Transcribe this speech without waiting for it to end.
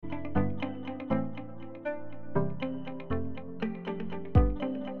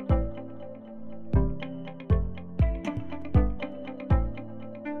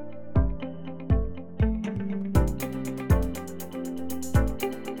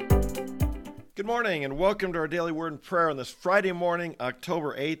Good morning and welcome to our daily word and prayer on this Friday morning,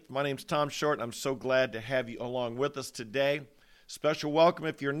 October 8th. My name's Tom Short and I'm so glad to have you along with us today. Special welcome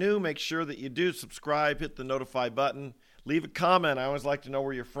if you're new. Make sure that you do subscribe, hit the notify button, leave a comment. I always like to know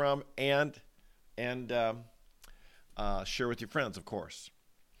where you're from and share with your friends, of course.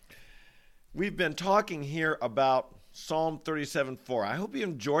 We've been talking here about Psalm 37:4. I hope you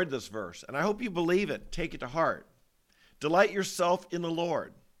enjoyed this verse and I hope you believe it. Take it to heart. Delight yourself in the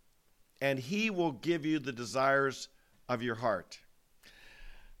Lord, and he will give you the desires of your heart.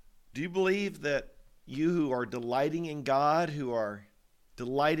 Do you believe that you who are delighting in God, who are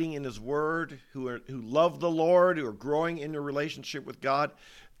delighting in his word, who love the Lord, who are growing in your relationship with God,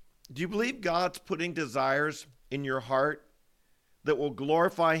 do you believe God's putting desires in your heart that will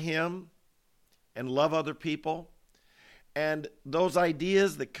glorify him and love other people? And those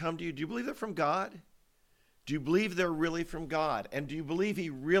ideas that come to you, do you believe they're from God? Do you believe they're really from God? And do you believe he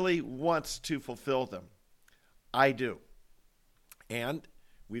really wants to fulfill them? I do. And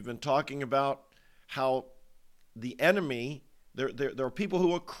we've been talking about how the enemy, there are people who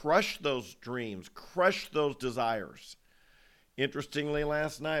will crush those dreams, crush those desires. Interestingly,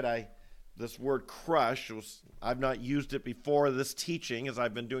 last night, this word crush, I've not used it before this teaching as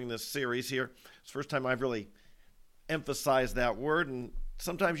I've been doing this series here. It's the first time I've really emphasized that word. And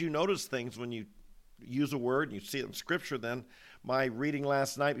sometimes you notice things when you use a word and you see it in Scripture. Then my reading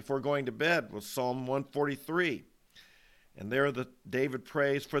last night before going to bed was Psalm 143. And there David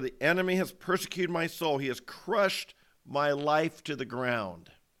prays, "For the enemy has persecuted my soul. He has crushed my life to the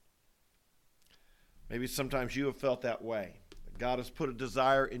ground." Maybe sometimes you have felt that way. God has put a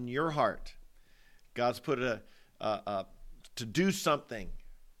desire in your heart. God's put to do something,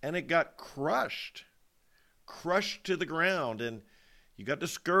 and it got crushed to the ground, and you got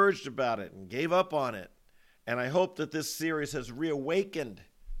discouraged about it and gave up on it. And I hope that this series has reawakened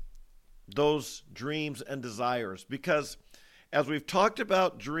those dreams and desires, because as we've talked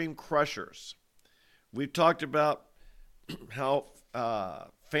about dream crushers, we've talked about how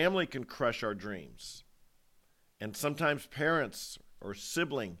family can crush our dreams. And sometimes parents or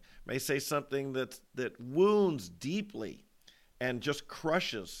sibling may say something that wounds deeply and just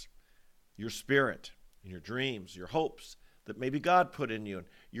crushes your spirit and your dreams, your hopes that maybe God put in you, and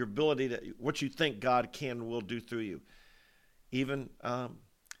your ability to, what you think God can and will do through you. Even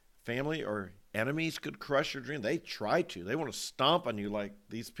family or enemies could crush your dream. They try to. They want to stomp on you, like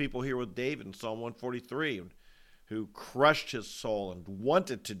these people here with David in Psalm 143, who crushed his soul and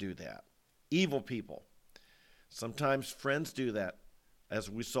wanted to do that. Evil people. Sometimes friends do that, as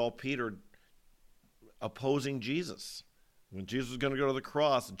we saw Peter opposing Jesus. When Jesus was going to go to the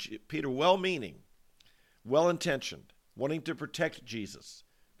cross, Peter, well-meaning, well-intentioned, wanting to protect Jesus,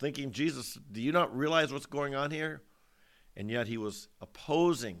 thinking, "Jesus, do you not realize what's going on here?" And yet he was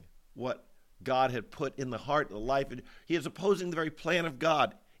opposing what God had put in the heart, the life. He is opposing the very plan of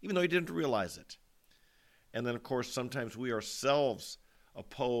God, even though he didn't realize it. And then, of course, sometimes we ourselves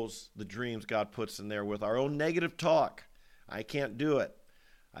oppose the dreams God puts in there with our own negative talk. I can't do it.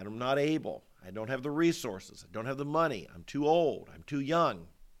 I'm not able. I don't have the resources. I don't have the money. I'm too old. I'm too young.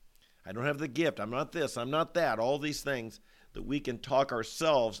 I don't have the gift. I'm not this. I'm not that. All these things that we can talk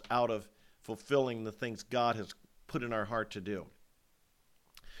ourselves out of fulfilling the things God has put in our heart to do.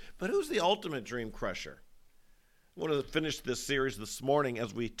 But who's the ultimate dream crusher? I want to finish this series this morning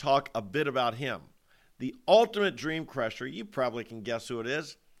as we talk a bit about him. The ultimate dream crusher, you probably can guess who it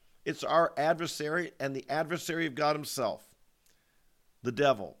is. It's our adversary and the adversary of God himself, the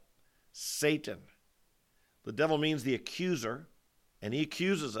devil, Satan. The devil means the accuser, and he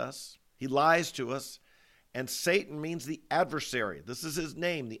accuses us. He lies to us. And Satan means the adversary. This is his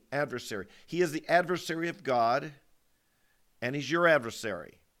name, the adversary. He is the adversary of God, and he's your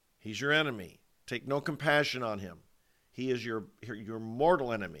adversary. He's your enemy. Take no compassion on him. He is your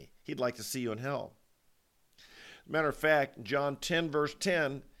mortal enemy. He'd like to see you in hell. Matter of fact, John 10, verse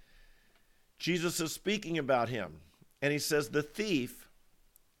 10, Jesus is speaking about him. And he says, "The thief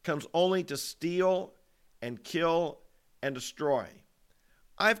comes only to steal and kill and destroy.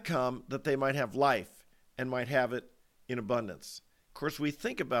 I've come that they might have life and might have it in abundance." Of course, we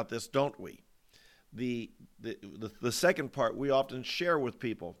think about this, don't we? The second part we often share with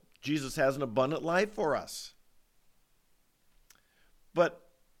people. Jesus has an abundant life for us. But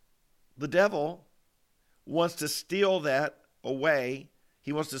the devil wants to steal that away.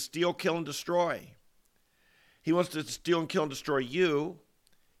 He wants to steal, kill, and destroy. He wants to steal and kill and destroy you.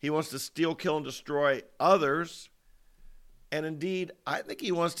 He wants to steal, kill, and destroy others. And indeed, I think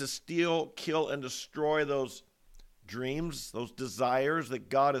he wants to steal, kill, and destroy those dreams, those desires that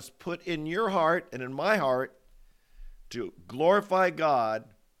God has put in your heart and in my heart to glorify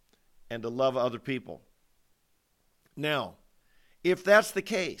God and to love other people. Now, if that's the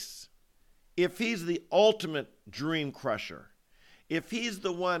case, if he's the ultimate dream crusher, if he's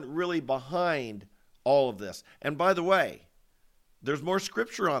the one really behind all of this, and by the way, there's more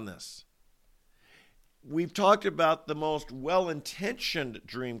scripture on this. We've talked about the most well-intentioned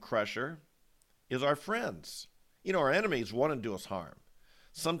dream crusher is our friends. You know, our enemies want to do us harm.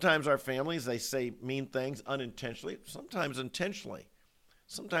 Sometimes our families, they say mean things unintentionally, sometimes intentionally.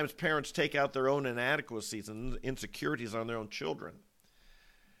 Sometimes parents take out their own inadequacies and insecurities on their own children.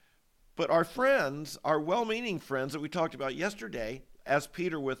 But our friends, our well-meaning friends that we talked about yesterday, as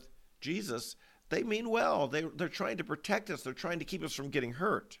Peter with Jesus, they mean well. They're trying to protect us. They're trying to keep us from getting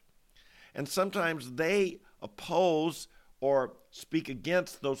hurt. And sometimes they oppose or speak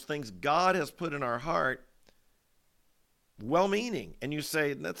against those things God has put in our heart, well-meaning. And you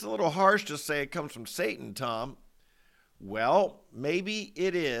say, that's a little harsh to say it comes from Satan, Tom. Well, maybe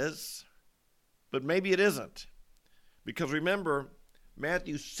it is, but maybe it isn't. Because remember,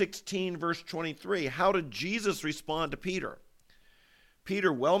 Matthew 16, verse 23, how did Jesus respond to Peter?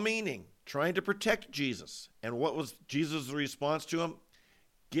 Peter, well-meaning, trying to protect Jesus. And what was Jesus' response to him?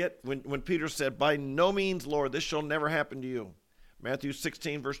 When Peter said, by no means, Lord, this shall never happen to you. Matthew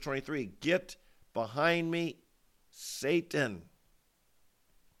 16, verse 23, get behind me, Satan.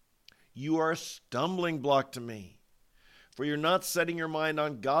 You are a stumbling block to me, for you're not setting your mind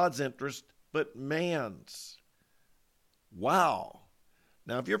on God's interest, but man's. Wow.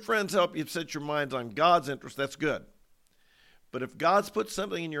 Now, if your friends help you set your minds on God's interest, that's good. But if God's put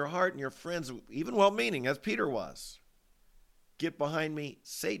something in your heart and your friends, even well-meaning, as Peter was, get behind me,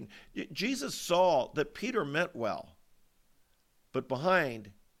 Satan. Jesus saw that Peter meant well, but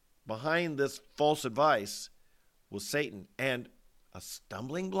behind this false advice was Satan. And a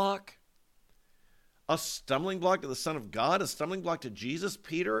stumbling block? A stumbling block to the Son of God? A stumbling block to Jesus?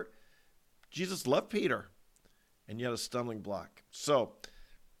 Peter? Jesus loved Peter, and yet a stumbling block. So,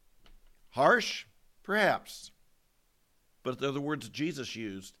 harsh? Perhaps. But they're the words Jesus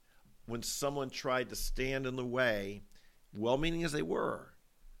used when someone tried to stand in the way, well-meaning as they were,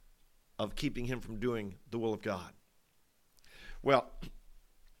 of keeping him from doing the will of God. Well,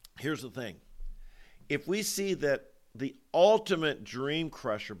 here's the thing. If we see that the ultimate dream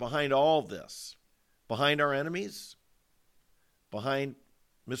crusher behind all this, behind our enemies, behind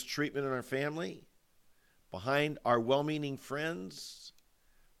mistreatment in our family, behind our well-meaning friends,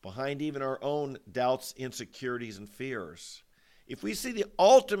 behind even our own doubts, insecurities, and fears, if we see the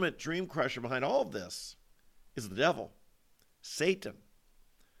ultimate dream crusher behind all of this is the devil, Satan,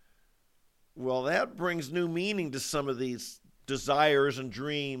 well, that brings new meaning to some of these desires and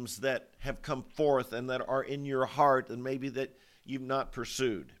dreams that have come forth and that are in your heart and maybe that you've not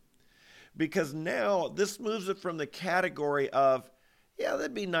pursued. Because now this moves it from the category of, yeah,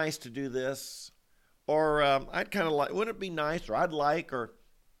 that'd be nice to do this, or I'd kind of like, wouldn't it be nice, or I'd like, or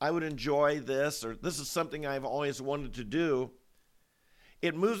I would enjoy this, or this is something I've always wanted to do.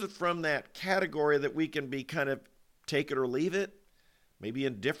 It moves it from that category that we can be kind of take it or leave it, maybe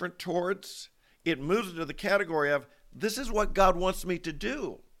indifferent towards. It moves it to the category of, this is what God wants me to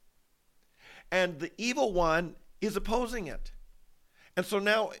do. And the evil one is opposing it. And so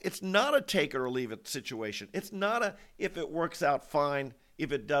now it's not a take it or leave it situation. It's not a, if it works out fine,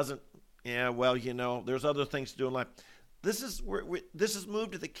 if it doesn't, yeah, well, you know, there's other things to do in life. This is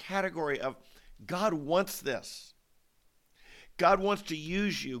moved to the category of God wants this. God wants to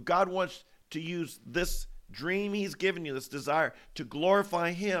use you. God wants to use this dream he's given you, this desire to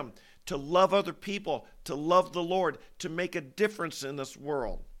glorify him, to love other people, to love the Lord, to make a difference in this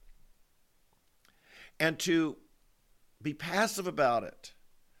world. And to be passive about it,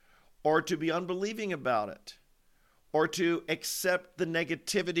 or to be unbelieving about it, or to accept the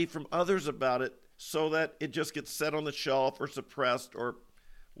negativity from others about it so that it just gets set on the shelf or suppressed or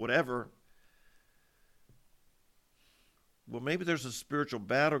whatever. Well, maybe there's a spiritual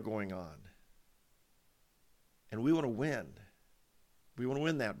battle going on, and we want to win. We want to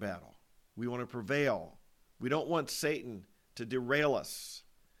win that battle. We want to prevail. We don't want Satan to derail us.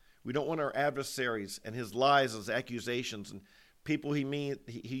 We don't want our adversaries and his lies, his accusations, and people he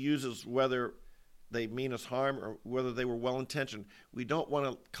uses, whether they mean us harm or whether they were well-intentioned. We don't want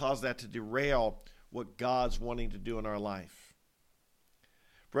to cause that to derail what God's wanting to do in our life.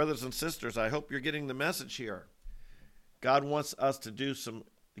 Brothers and sisters, I hope you're getting the message here. God wants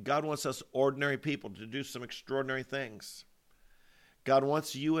us ordinary people to do some extraordinary things. God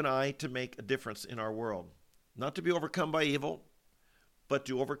wants you and I to make a difference in our world, not to be overcome by evil, but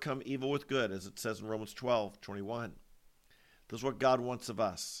to overcome evil with good, as it says in Romans 12:21. This is what God wants of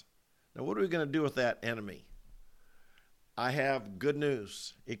us. Now, what are we going to do with that enemy? I have good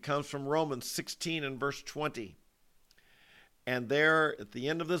news. It comes from Romans 16 and verse 20. And there, at the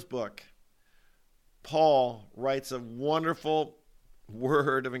end of this book, Paul writes a wonderful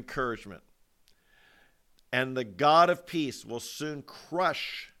word of encouragement. And the God of peace will soon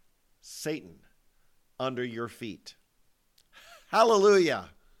crush Satan under your feet. Hallelujah.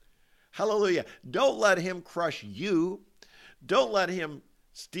 Hallelujah. Don't let him crush you. Don't let him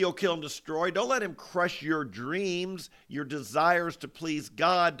steal, kill, and destroy. Don't let him crush your dreams, your desires to please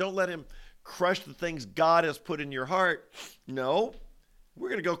God. Don't let him crush the things God has put in your heart. No, we're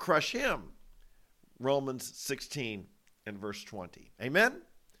going to go crush him. Romans 16 and verse 20. Amen?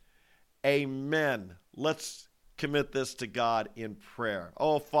 Amen. Let's commit this to God in prayer.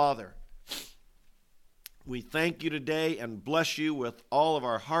 Oh, Father, we thank you today and bless you with all of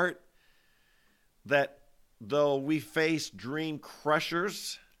our heart that though we face dream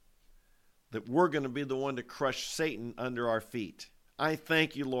crushers, that we're going to be the one to crush Satan under our feet. I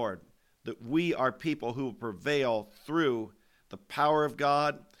thank you, Lord, that we are people who will prevail through the power of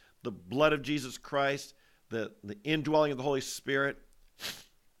God, the blood of Jesus Christ, the indwelling of the Holy Spirit.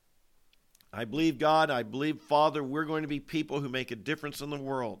 I believe, God, I believe, Father, we're going to be people who make a difference in the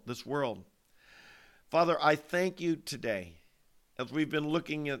world, this world. Father, I thank you today as we've been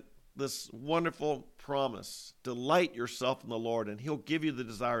looking at this wonderful promise. Delight yourself in the Lord, and he'll give you the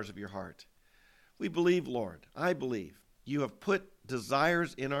desires of your heart. We believe, Lord, I believe you have put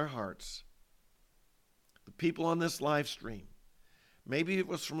desires in our hearts. The people on this live stream, maybe it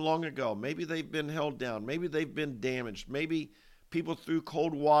was from long ago. Maybe they've been held down. Maybe they've been damaged. Maybe people threw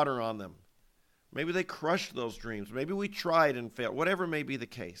cold water on them. Maybe they crushed those dreams. Maybe we tried and failed. Whatever may be the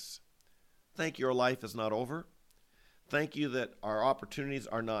case. Thank you, our life is not over. Thank you that our opportunities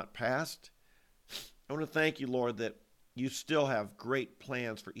are not past. I want to thank you, Lord, that you still have great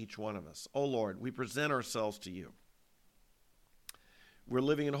plans for each one of us. Oh, Lord, we present ourselves to you. We're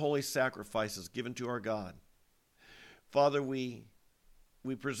living in holy sacrifices given to our God. Father, we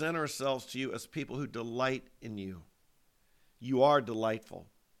present ourselves to you as people who delight in you. You are delightful.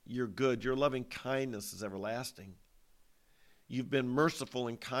 You're good. Your loving kindness is everlasting. You've been merciful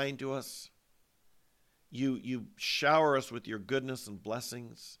and kind to us. You shower us with your goodness and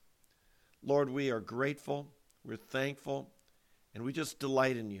blessings. Lord, we are grateful, we're thankful, and we just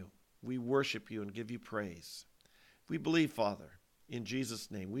delight in you. We worship you and give you praise. We believe, Father, in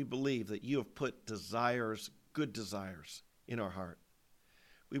Jesus' name, we believe that you have put desires, good desires, in our heart.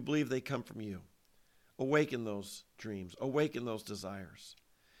 We believe they come from you. Awaken those dreams, awaken those desires.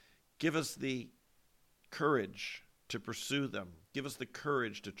 Give us the courage to pursue them. Give us the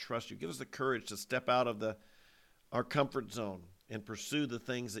courage to trust you. Give us the courage to step out of our comfort zone and pursue the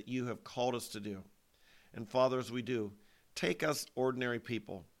things that you have called us to do. And Father, as we do, take us ordinary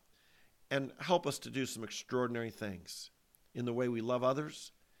people and help us to do some extraordinary things in the way we love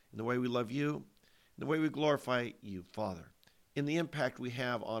others, in the way we love you, in the way we glorify you, Father, in the impact we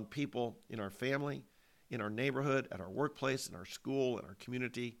have on people in our family, in our neighborhood, at our workplace, in our school, in our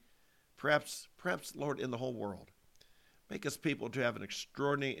community, perhaps, Lord, in the whole world. Make us people to have an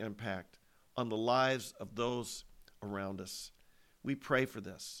extraordinary impact on the lives of those around us. We pray for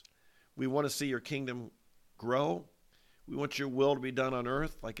this. We want to see your kingdom grow. We want your will to be done on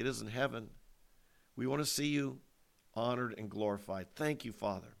earth like it is in heaven. We want to see you honored and glorified. Thank you,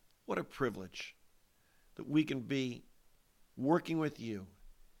 Father. What a privilege that we can be working with you,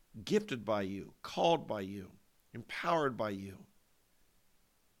 gifted by you, called by you, empowered by you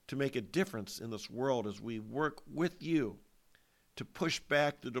to make a difference in this world as we work with you to push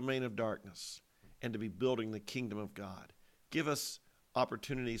back the domain of darkness and to be building the kingdom of God. Give us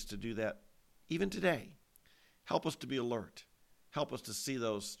opportunities to do that even today. Help us to be alert. Help us to see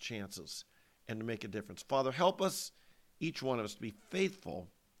those chances and to make a difference. Father, help us, each one of us, to be faithful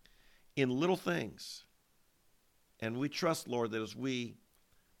in little things. And we trust, Lord, that as we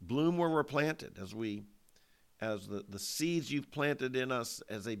bloom where we're planted, as the seeds you've planted in us,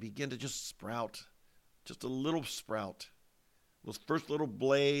 as they begin to just sprout, just a little sprout, those first little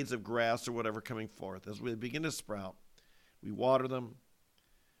blades of grass or whatever coming forth, as we begin to sprout, we water them,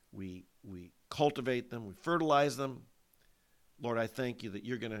 we cultivate them, we fertilize them. Lord, I thank you that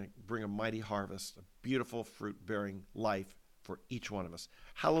you're going to bring a mighty harvest, a beautiful fruit-bearing life for each one of us.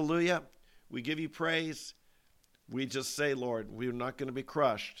 Hallelujah. We give you praise. We just say, Lord, we're not going to be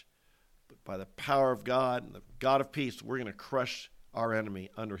crushed, but by the power of God and the God of peace, we're going to crush our enemy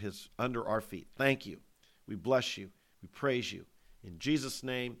under our feet. Thank you. We bless you. We praise you. In Jesus'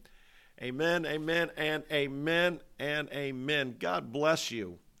 name, amen, amen, and amen, and amen. God bless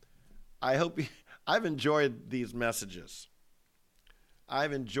you. I've enjoyed these messages.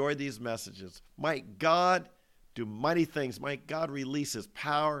 I've enjoyed these messages. Might God do mighty things. Might God release his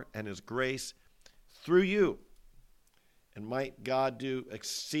power and his grace through you. And might God do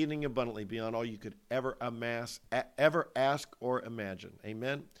exceeding abundantly beyond all you could ever ask or imagine.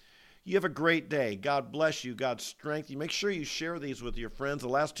 Amen. You have a great day. God bless you. God strengthen you. Make sure you share these with your friends. The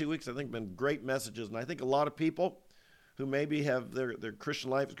last 2 weeks, I think, have been great messages. And I think a lot of people who maybe have their Christian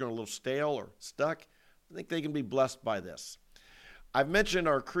life is going a little stale or stuck, I think they can be blessed by this. I've mentioned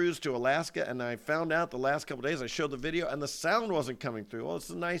our cruise to Alaska, and I found out the last couple of days, I showed the video, and the sound wasn't coming through. Well, it's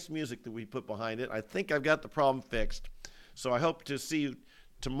the nice music that we put behind it. I think I've got the problem fixed. So I hope to see you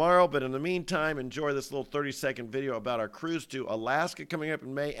tomorrow, but in the meantime, enjoy this little 30-second video about our cruise to Alaska coming up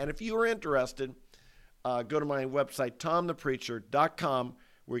in May. And if you are interested, go to my website, tomthepreacher.com,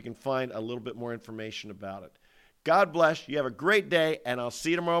 where you can find a little bit more information about it. God bless. You have a great day, and I'll see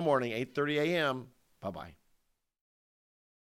you tomorrow morning, 8:30 a.m. Bye-bye.